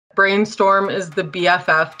BrainStorm is the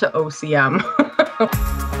BFF to OCM.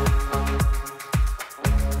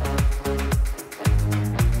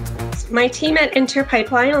 My team at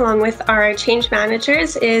Interpipeline, along with our change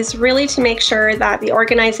managers, is really to make sure that the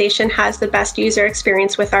organization has the best user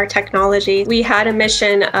experience with our technology. We had a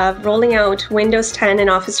mission of rolling out Windows 10 and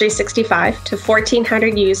Office 365 to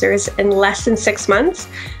 1,400 users in less than 6 months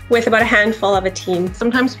with about a handful of a team.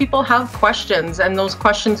 Sometimes people have questions, and those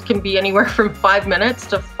questions can be anywhere from 5 minutes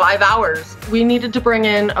to 5 hours. We needed to bring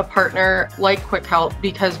in a partner like QuickHelp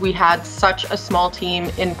because we had such a small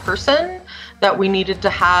team in person that we needed to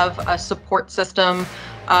have a support system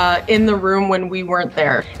in the room when we weren't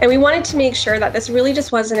there. And we wanted to make sure that this really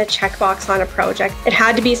just wasn't a checkbox on a project. It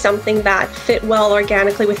had to be something that fit well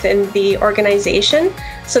organically within the organization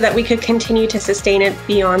so that we could continue to sustain it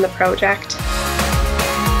beyond the project.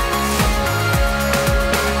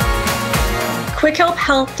 QuickHelp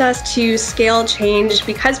helped us to scale change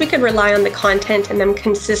because we could rely on the content and them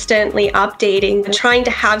consistently updating. And trying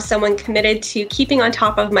to have someone committed to keeping on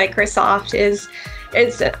top of Microsoft is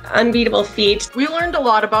an unbeatable feat. We learned a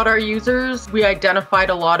lot about our users. We identified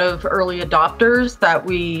a lot of early adopters that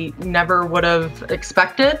we never would have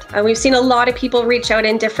expected. We've seen a lot of people reach out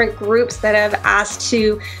in different groups that have asked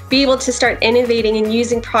to be able to start innovating and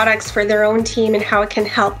using products for their own team and how it can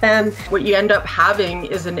help them. What you end up having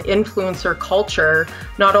is an influencer culture,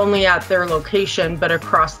 not only at their location, but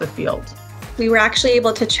across the field. We were actually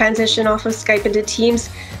able to transition off of Skype into Teams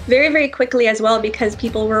very, very quickly as well because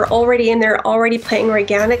people were already in there, already playing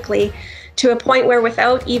organically to a point where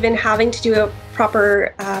without even having to do a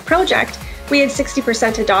proper project, we had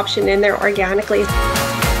 60% adoption in there organically.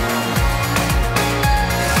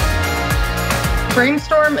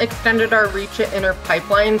 BrainStorm extended our reach at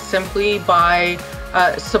Interpipeline simply by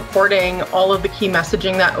supporting all of the key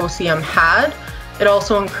messaging that OCM had. It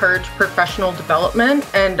also encouraged professional development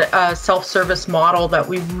and a self-service model that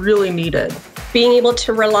we really needed. Being able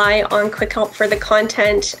to rely on QuickHelp for the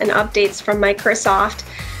content and updates from Microsoft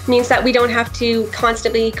means that we don't have to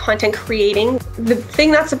constantly content creating. The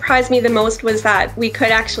thing that surprised me the most was that we could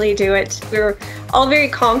actually do it. We were all very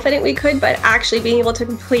confident we could, but actually being able to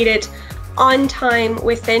complete it on time,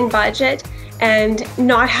 within budget, and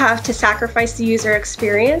not have to sacrifice the user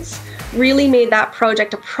experience really made that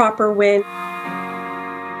project a proper win.